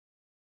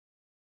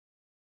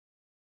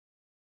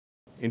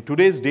In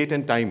today's date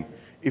and time,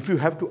 if you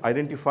have to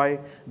identify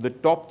the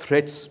top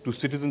threats to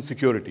citizen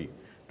security,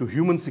 to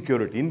human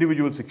security,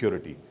 individual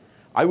security,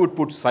 I would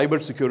put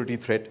cyber security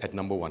threat at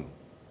number 1.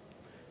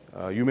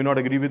 You may not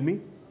agree with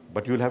me,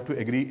 but you will have to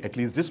agree at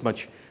least this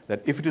much,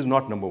 that if it is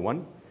not number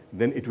 1,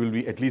 then it will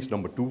be at least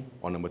number 2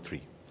 or number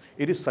 3.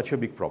 It is such a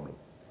big problem.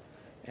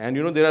 And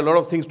you know, there are a lot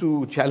of things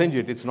to challenge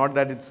it. It's not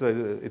that it's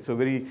a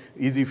very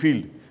easy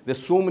field.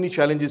 There's so many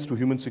challenges to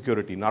human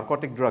security.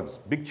 Narcotic drugs,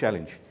 big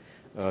challenge.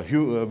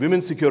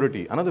 Women's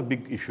security, another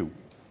big issue.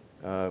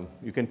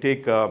 You can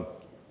take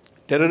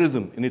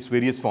terrorism in its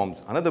various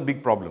forms, another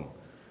big problem.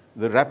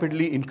 The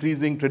rapidly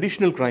increasing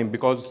traditional crime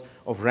because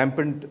of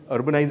rampant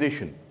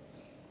urbanization,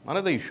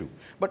 another issue.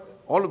 But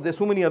there's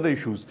so many other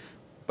issues.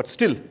 But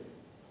still,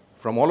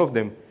 from all of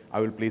them,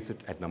 I will place it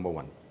at number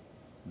 1.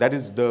 That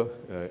is the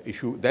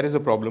issue. That is a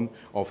problem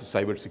of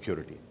cyber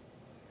security.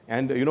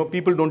 And you know,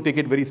 people don't take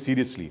it very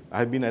seriously.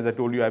 As I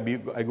told you,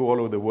 I go all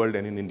over the world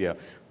and in India.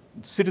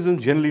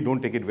 Citizens generally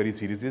don't take it very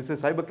seriously. They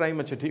say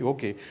cybercrime,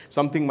 okay,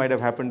 something might have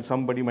happened,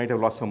 somebody might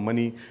have lost some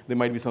money, there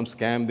might be some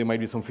scam, there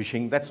might be some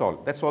phishing, that's all.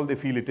 That's all they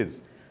feel it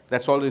is.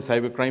 That's all is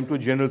cybercrime to a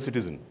general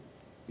citizen,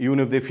 even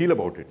if they feel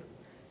about it.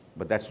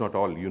 But that's not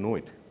all, you know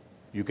it.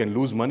 You can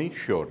lose money,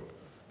 sure.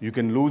 You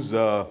can lose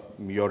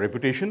your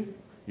reputation,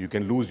 you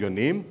can lose your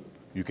name,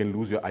 you can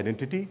lose your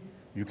identity,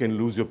 you can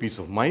lose your peace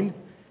of mind,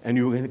 and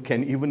you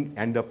can even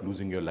end up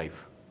losing your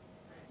life.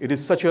 It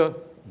is such a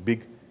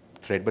big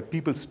threat, but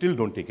people still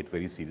don't take it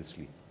very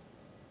seriously.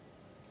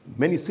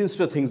 Many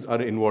sinister things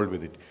are involved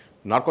with it.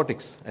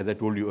 Narcotics, as I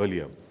told you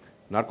earlier,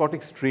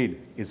 narcotics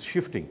trade is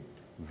shifting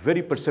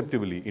very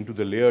perceptibly into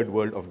the layered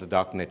world of the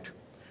dark net.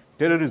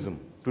 Terrorism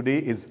today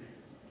is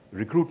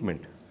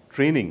recruitment,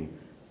 training,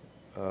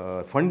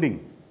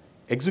 funding,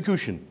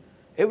 execution.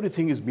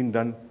 Everything is being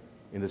done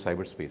in the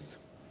cyberspace.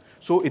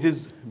 So it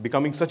is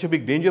becoming such a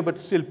big danger, but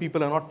still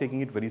people are not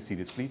taking it very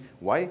seriously.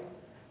 Why?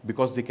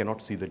 Because they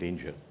cannot see the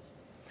danger.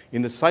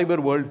 In the cyber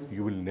world,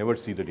 you will never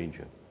see the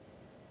danger.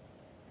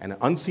 And an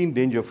unseen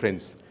danger,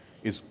 friends,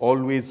 is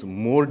always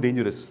more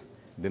dangerous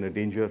than a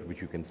danger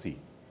which you can see,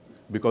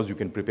 because you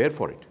can prepare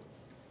for it.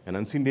 An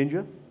unseen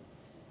danger?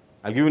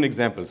 I'll give you an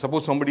example.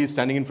 Suppose somebody is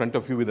standing in front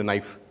of you with a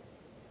knife.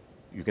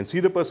 You can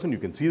see the person, you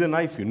can see the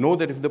knife. You know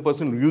that if the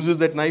person uses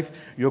that knife,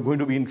 you're going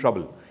to be in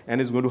trouble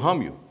and is going to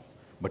harm you.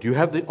 But you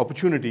have the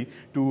opportunity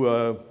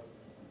to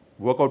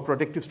work out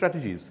protective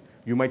strategies.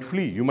 You might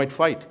flee, you might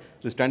fight,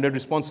 the standard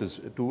responses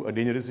to a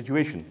dangerous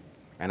situation.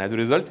 And as a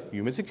result,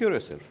 you may secure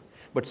yourself.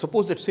 But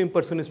suppose that same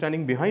person is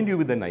standing behind you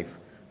with a knife,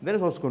 then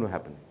what's going to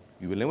happen?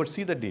 You will never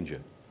see that danger.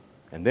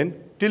 And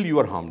then, till you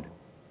are harmed.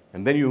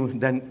 And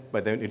then by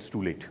then it's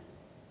too late.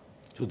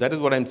 So that is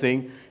what I'm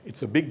saying.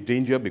 It's a big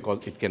danger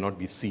because it cannot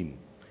be seen.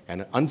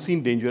 And an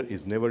unseen danger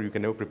is you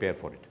can never prepare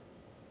for it,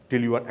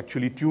 till you are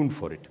actually tuned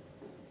for it.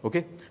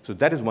 Okay? So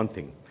that is one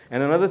thing.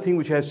 And another thing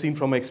which I have seen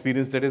from my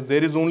experience, that is,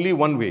 there is only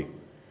one way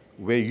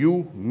where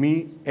you,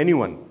 me,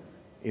 anyone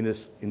in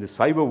the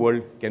cyber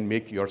world can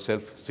make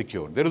yourself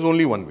secure. There is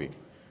only one way.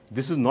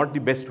 This is not the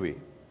best way.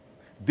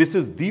 This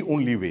is the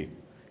only way,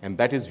 and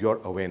that is your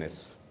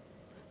awareness.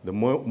 The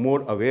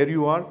more aware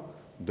you are,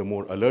 the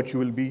more alert you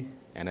will be,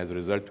 and as a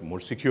result, more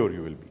secure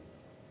you will be.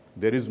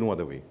 There is no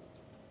other way.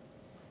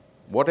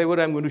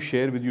 Whatever I'm going to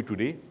share with you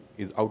today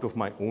is out of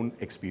my own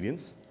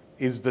experience,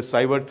 is the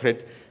cyber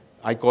threat.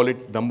 I call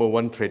it number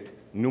 1 threat,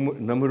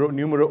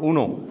 numero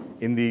uno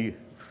in the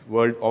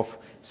world of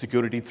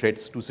security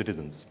threats to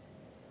citizens.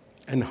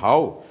 And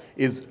how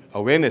is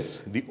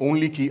awareness the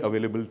only key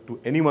available to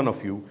any one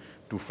of you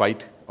to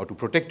fight or to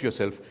protect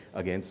yourself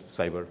against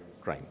cyber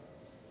crime?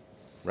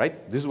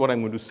 Right? This is what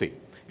I'm going to say.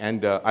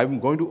 And I'm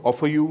going to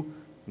offer you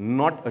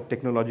not a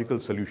technological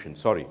solution,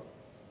 sorry.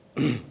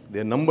 There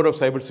are a number of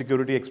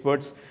cybersecurity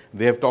experts.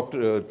 They have talked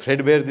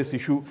threadbare this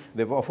issue.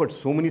 They've offered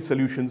so many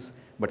solutions,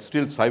 but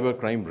still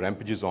cybercrime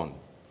rampages on.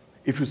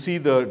 If you see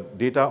the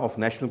data of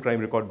National Crime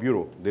Record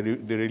Bureau, they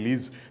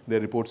release their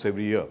reports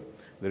every year.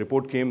 The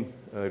report came,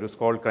 it was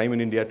called Crime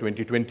in India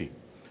 2020.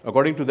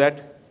 According to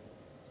that,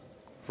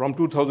 from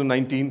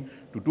 2019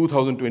 to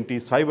 2020,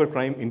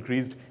 cybercrime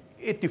increased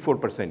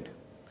 84%,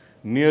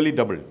 nearly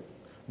doubled.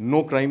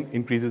 No crime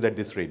increases at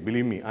this rate.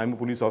 Believe me, I'm a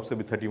police officer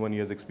with 31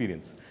 years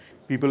experience.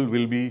 People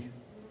will be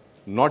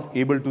not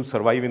able to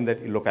survive in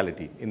that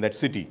locality, in that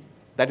city.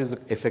 That is the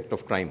effect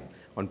of crime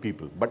on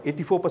people. But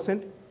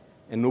 84%,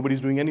 and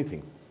nobody's doing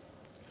anything.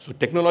 So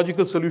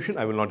technological solution,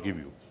 I will not give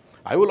you.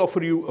 I will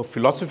offer you a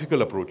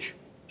philosophical approach,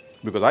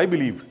 because I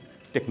believe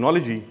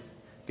technology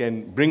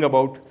can bring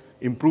about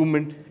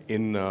improvement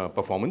in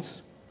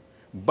performance,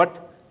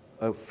 but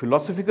a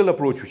philosophical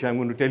approach, which I'm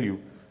going to tell you,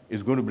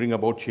 is going to bring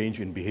about change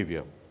in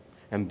behavior.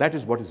 And that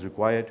is what is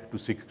required to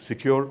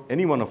secure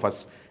any one of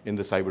us in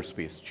the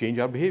cyberspace, change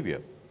our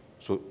behavior.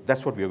 So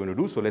that's what we are going to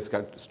do. So let's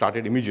get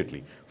started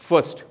immediately.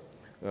 First,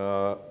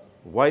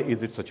 why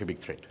is it such a big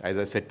threat, as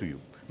I said to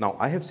you? Now,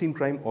 I have seen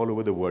crime all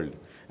over the world,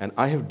 and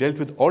I have dealt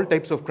with all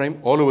types of crime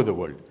all over the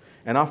world.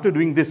 And after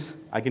doing this,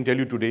 I can tell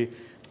you today,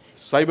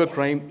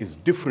 cybercrime is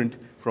different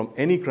from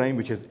any crime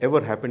which has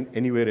ever happened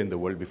anywhere in the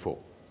world before.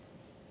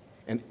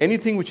 And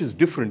anything which is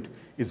different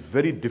is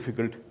very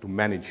difficult to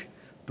manage,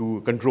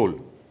 to control.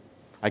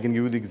 I can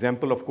give you the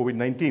example of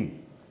COVID-19,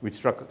 which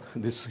struck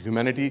this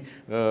humanity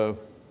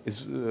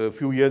is a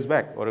few years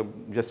back, or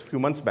just a few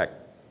months back.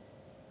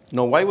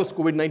 Now, why was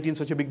COVID-19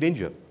 such a big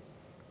danger?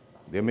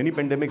 There are many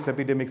pandemics,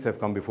 epidemics have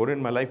come before.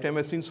 In my lifetime,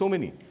 I've seen so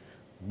many.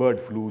 Bird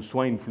flu,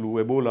 swine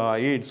flu, Ebola,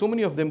 AIDS, so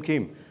many of them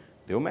came.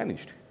 They were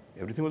managed.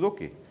 Everything was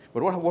okay.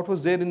 But what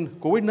was there in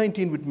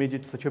COVID-19 which made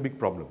it such a big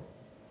problem?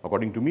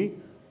 According to me,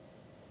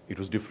 it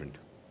was different.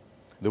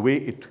 The way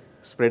it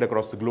spread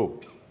across the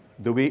globe,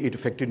 the way it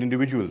affected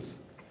individuals,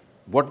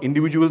 what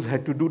individuals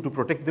had to do to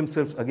protect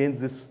themselves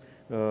against this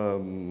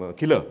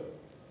killer,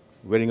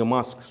 wearing a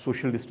mask,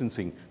 social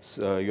distancing,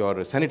 your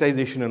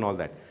sanitization and all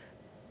that.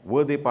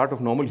 Were they part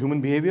of normal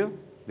human behavior?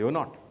 They were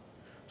not.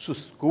 So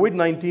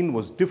COVID-19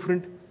 was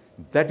different.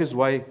 That is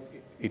why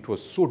it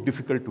was so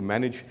difficult to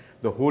manage.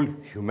 The whole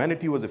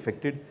humanity was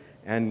affected,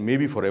 and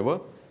maybe forever,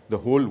 the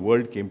whole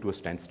world came to a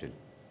standstill.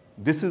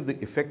 This is the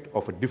effect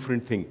of a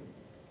different thing,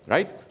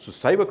 right? So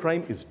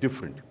cybercrime is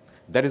different.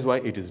 That is why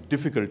it is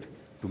difficult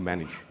to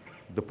manage.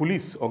 The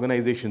police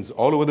organizations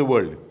all over the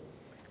world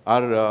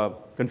are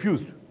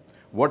confused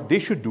what they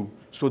should do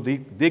so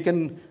they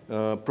can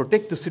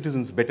protect the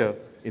citizens better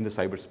in the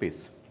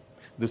cyberspace.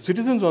 The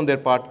citizens on their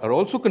part are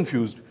also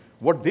confused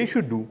what they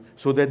should do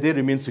so that they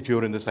remain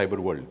secure in the cyber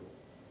world.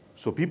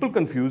 So people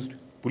confused,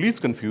 police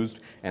confused,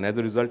 and as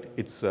a result,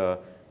 it's a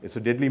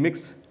deadly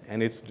mix,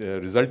 and it's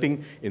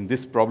resulting in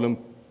this problem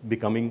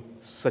becoming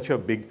such a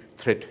big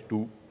threat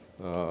to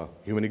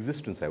human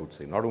existence, I would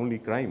say. Not only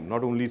crime,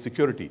 not only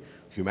security,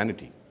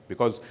 humanity.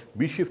 Because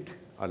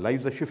our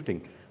lives are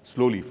shifting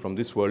slowly from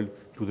this world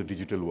to the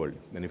digital world.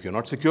 And if you're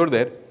not secure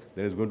there,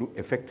 then it's going to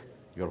affect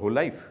your whole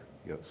life.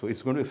 So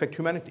it's going to affect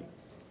humanity.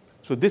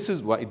 So this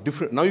is why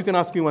different. Now you can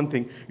ask me one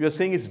thing. You are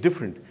saying it's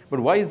different,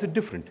 but why is it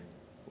different?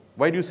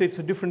 Why do you say it's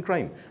a different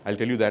crime? I'll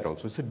tell you that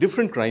also. It's a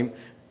different crime,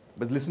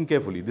 but listen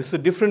carefully. This is a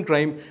different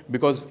crime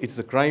because it's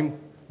a crime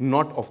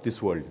not of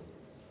this world.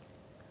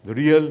 The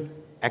real,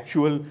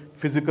 actual,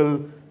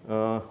 physical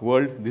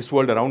world, this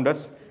world around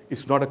us,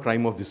 is not a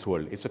crime of this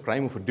world. It's a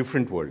crime of a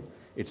different world.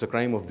 It's a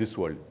crime of this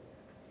world.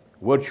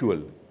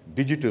 Virtual,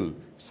 digital,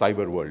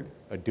 cyber world,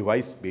 a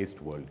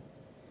device-based world.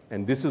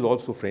 And this is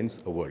also, friends,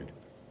 a world.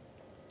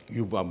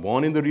 You are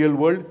born in the real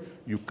world,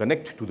 you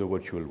connect to the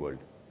virtual world.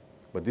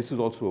 But this is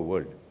also a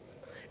world.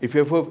 If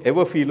you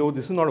ever feel, oh,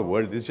 this is not a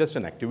world, this is just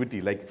an activity,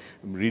 like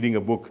reading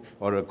a book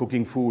or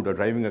cooking food or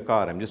driving a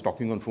car, I'm just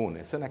talking on phone.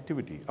 It's an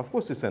activity. Of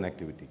course it's an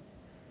activity.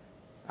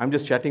 I'm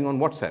just chatting on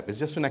WhatsApp. It's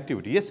just an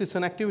activity. Yes, it's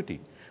an activity.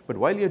 But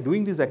while you're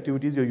doing these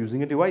activities, you're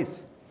using a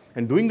device.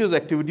 And doing those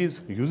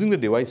activities, using the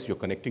device, you're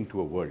connecting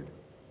to a world.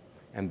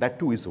 And that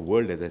too is a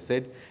world, as I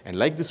said. And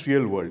like this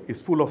real world, is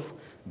full of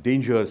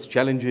dangers,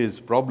 challenges,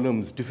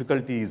 problems,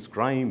 difficulties,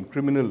 crime,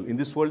 criminal. In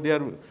this world,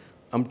 there are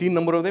umpteen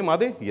number of them, are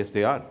they? Yes,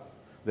 they are.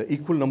 The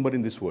equal number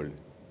in this world.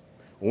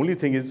 Only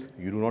thing is,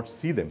 you do not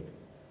see them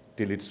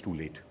till it's too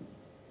late.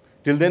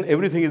 Till then,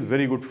 everything is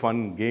very good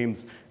fun,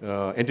 games,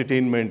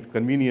 entertainment,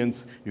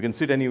 convenience. You can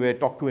sit anywhere,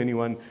 talk to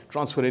anyone,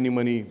 transfer any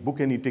money, book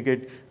any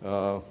ticket,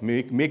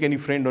 make any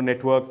friend or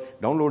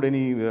network, download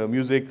any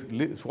music,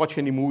 watch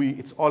any movie.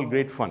 It's all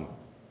great fun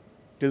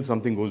till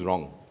something goes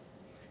wrong.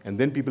 And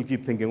then people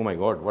keep thinking, oh my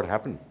God, what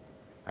happened?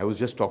 I was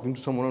just talking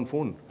to someone on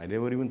phone. I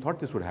never even thought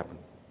this would happen.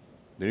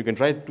 Then you can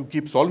try to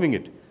keep solving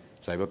it.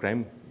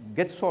 Cybercrime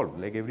gets solved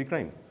like every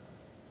crime.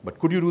 But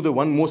could you do the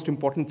one most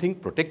important thing,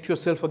 protect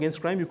yourself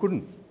against crime? You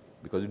couldn't,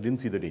 because you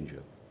didn't see the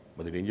danger.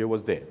 But the danger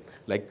was there.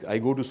 Like I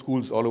go to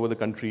schools all over the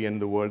country and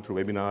the world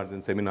through webinars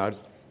and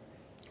seminars.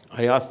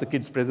 I ask the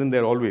kids present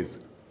there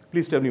always,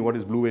 please tell me what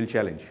is Blue Whale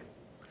Challenge?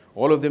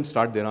 All of them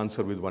start their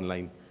answer with one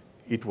line,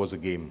 it was a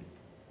game.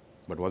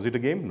 But was it a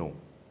game? No.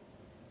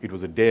 It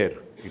was a dare.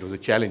 It was a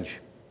challenge.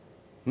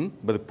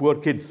 But the poor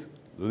kids,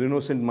 those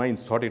innocent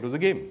minds, thought it was a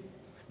game.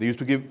 They used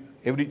to give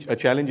a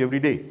challenge every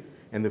day.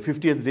 And the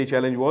 50th day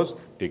challenge was,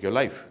 take your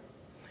life.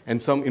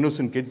 And some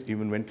innocent kids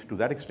even went to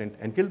that extent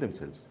and killed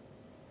themselves.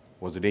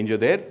 Was the danger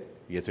there?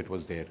 Yes, it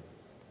was there.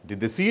 Did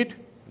they see it?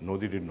 No,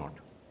 they did not.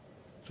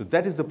 So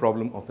that is the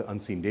problem of the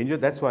unseen danger.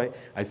 That's why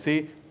I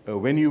say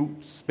when you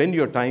spend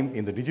your time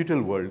in the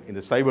digital world, in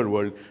the cyber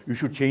world, you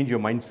should change your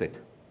mindset.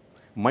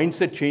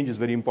 Mindset change is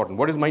very important.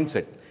 What is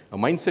mindset? A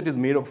mindset is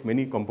made of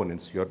many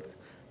components. Your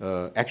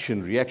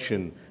action,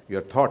 reaction,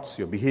 your thoughts,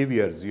 your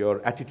behaviors,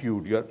 your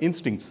attitude, your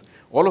instincts,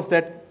 all of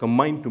that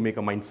combine to make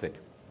a mindset.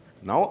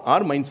 Now, our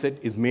mindset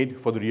is made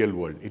for the real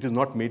world. It is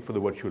not made for the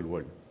virtual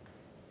world.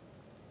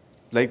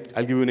 Like,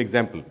 I'll give you an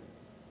example.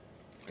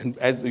 And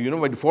as you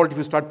know, by default, if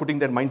you start putting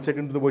that mindset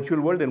into the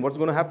virtual world, then what's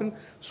going to happen?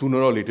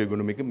 Sooner or later, you're going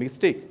to make a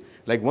mistake.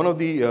 Like one of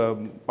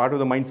the part of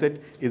the mindset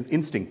is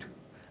instinct.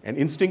 And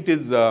instinct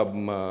is,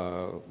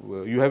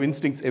 you have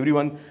instincts,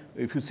 everyone,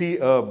 if you see,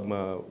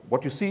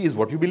 what you see is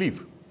what you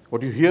believe.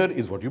 What you hear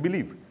is what you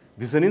believe.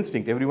 This is an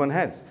instinct everyone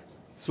has.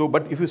 So,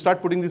 but if you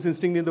start putting this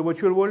instinct in the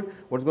virtual world,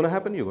 what's going to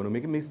happen? You're going to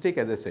make a mistake,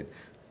 as I said.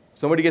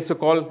 Somebody gets a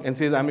call and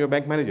says, I'm your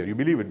bank manager. You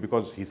believe it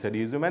because he said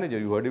he is your manager.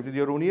 You heard it with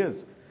your own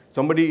ears.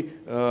 Somebody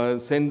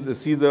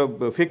sees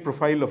a fake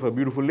profile of a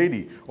beautiful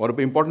lady or an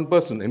important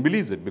person and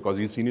believes it because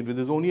he's seen it with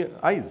his own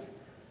eyes.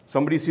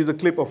 Somebody sees a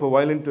clip of a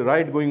violent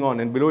riot going on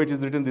and below it is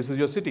written, this is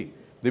your city.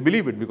 They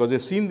believe it because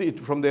they've seen it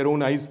from their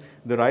own eyes,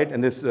 the riot,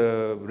 and they've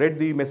read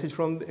the message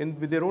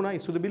with their own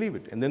eyes, so they believe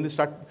it. And then they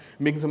start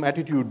making some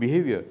attitude,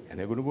 behavior, and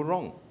they're going to go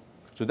wrong.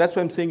 So that's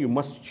why I'm saying you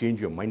must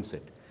change your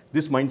mindset.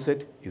 This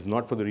mindset is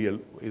not for the real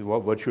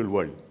virtual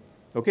world,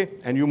 okay?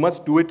 And you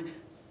must do it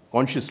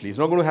consciously. It's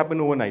not going to happen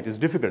overnight. It's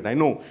difficult. I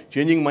know,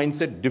 changing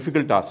mindset,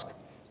 difficult task,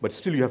 but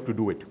still you have to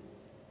do it.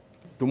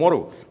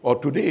 Tomorrow or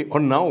today or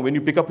now, when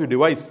you pick up your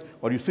device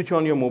or you switch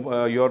on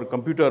your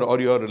computer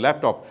or your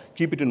laptop,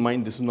 keep it in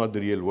mind, this is not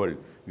the real world.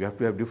 You have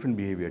to have different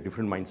behavior,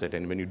 different mindset.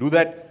 And when you do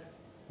that,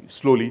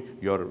 slowly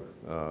your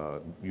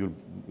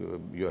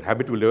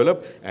habit will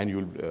develop and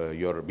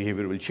your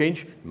behavior will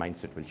change,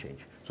 mindset will change.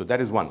 So that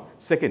is one.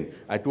 Second,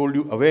 I told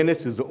you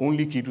awareness is the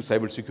only key to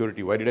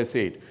cybersecurity. Why did I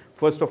say it?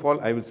 First of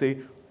all, I will say,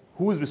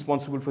 who is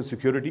responsible for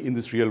security in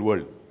this real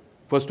world?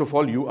 First of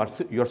all, you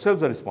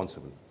yourselves are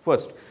responsible.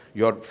 First,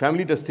 your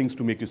family does things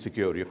to make you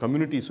secure. Your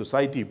community,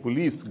 society,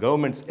 police,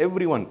 governments,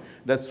 everyone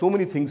does so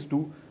many things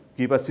to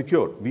keep us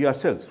secure. We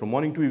ourselves, from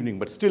morning to evening,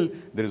 but still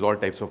there is all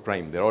types of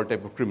crime. There are all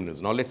types of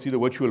criminals. Now let's see the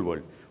virtual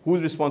world. Who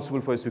is responsible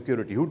for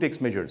security? Who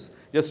takes measures?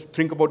 Just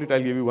think about it.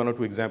 I'll give you one or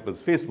two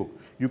examples. Facebook.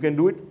 You can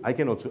do it.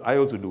 I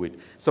also do it.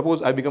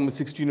 Suppose I become a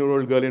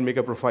 16-year-old girl and make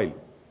a profile.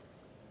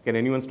 Can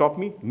anyone stop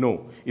me?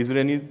 No. Is there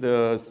any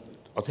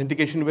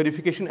authentication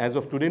verification? As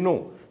of today,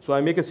 no. So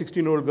I make a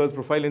 16-year-old girl's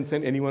profile and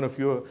send any one of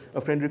you a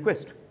friend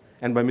request.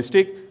 And by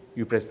mistake,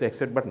 you press the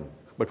accept button.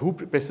 But who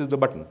presses the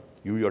button?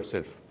 You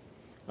yourself.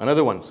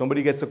 Another one,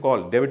 somebody gets a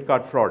call, debit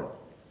card fraud.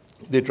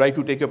 They try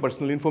to take your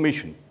personal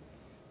information.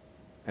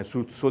 And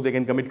so they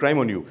can commit crime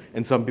on you.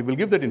 And some people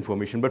give that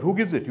information, but who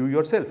gives it? You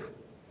yourself.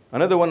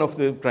 Another one of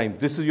the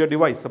crimes, this is your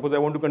device. Suppose I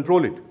want to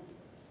control it.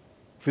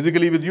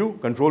 Physically with you,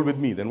 control with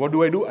me. Then what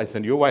do? I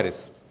send you a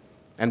virus.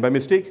 And by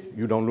mistake,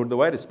 you download the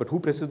virus. But who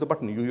presses the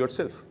button? You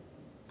yourself.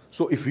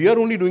 So if we are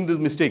only doing these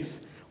mistakes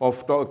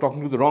of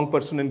talking to the wrong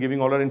person and giving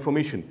all our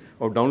information,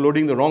 or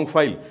downloading the wrong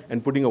file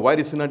and putting a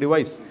virus in our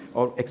device,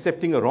 or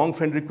accepting a wrong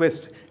friend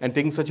request and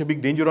taking such a big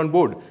danger on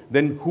board,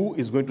 then who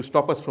is going to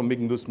stop us from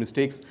making those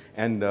mistakes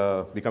and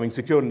becoming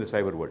secure in the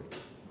cyber world?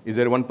 Is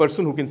there one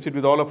person who can sit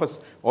with all of us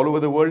all over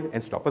the world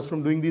and stop us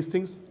from doing these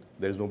things?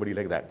 There is nobody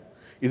like that.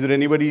 Is there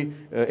anybody,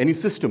 any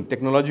system,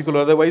 technological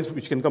or otherwise,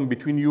 which can come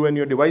between you and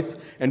your device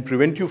and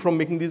prevent you from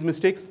making these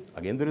mistakes?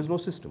 Again, there is no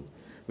system.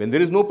 When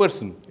there is no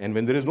person and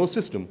when there is no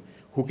system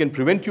who can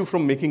prevent you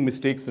from making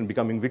mistakes and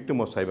becoming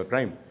victim of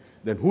cybercrime,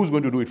 then who's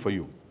going to do it for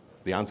you?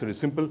 The answer is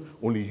simple.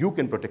 Only you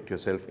can protect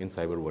yourself in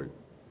cyber world.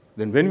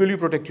 Then when will you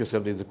protect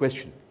yourself? There's a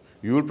question.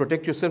 You will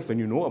protect yourself when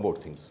you know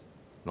about things.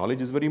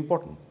 Knowledge is very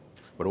important.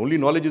 But only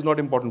knowledge is not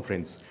important,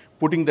 friends.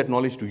 Putting that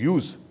knowledge to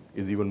use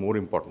is even more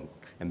important.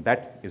 And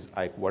that is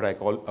what I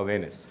call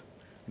awareness.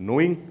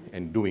 Knowing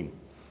and doing.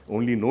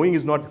 Only knowing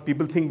is not,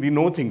 people think we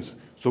know things,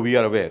 so we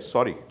are aware.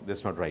 Sorry,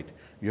 that's not right.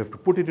 You have to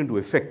put it into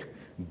effect.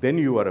 Then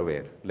you are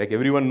aware. Like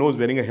everyone knows,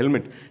 wearing a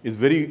helmet is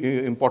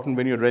very important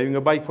when you're driving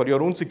a bike for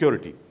your own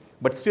security.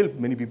 But still,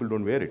 many people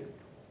don't wear it.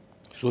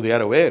 So they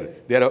are aware.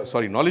 They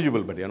are,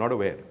 knowledgeable, but they are not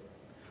aware.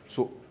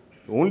 So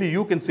only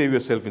you can save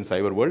yourself in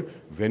cyber world.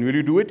 When will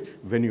you do it?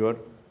 When you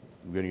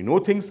know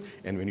things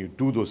and when you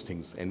do those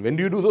things. And when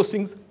do you do those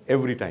things?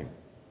 Every time.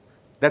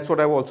 That's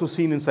what I've also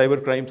seen in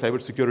cybercrime,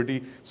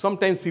 cybersecurity.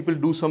 Sometimes people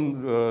do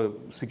some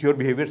secure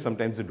behavior,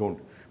 sometimes they don't,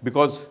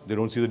 because they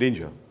don't see the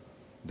danger.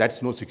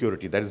 That's no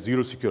security. That is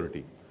zero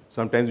security.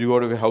 Sometimes you go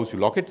out of your house, you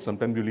lock it.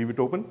 Sometimes you leave it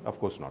open. Of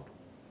course not.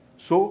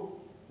 So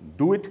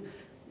do it.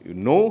 You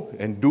know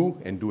and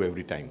do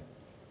every time.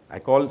 I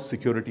call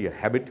security a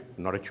habit,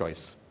 not a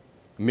choice.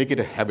 Make it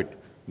a habit.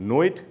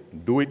 Know it,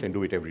 and do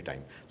it every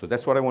time. So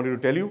that's what I wanted to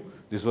tell you.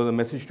 This was a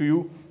message to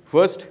you.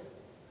 First,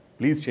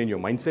 please change your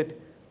mindset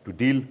to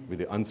deal with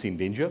the unseen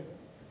danger.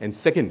 And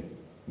second,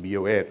 be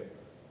aware.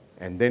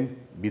 And then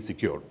be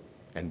secure.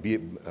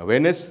 And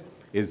awareness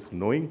is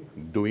knowing,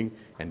 doing,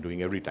 and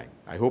doing every time.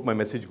 I hope my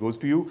message goes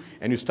to you,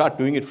 and you start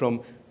doing it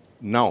from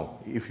now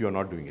if you are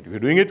not doing it. If you're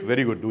doing it,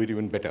 very good, do it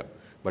even better.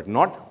 But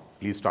not,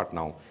 please start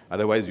now.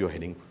 Otherwise, you're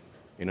heading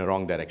in a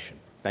wrong direction.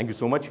 Thank you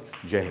so much.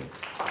 Jai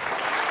Hind.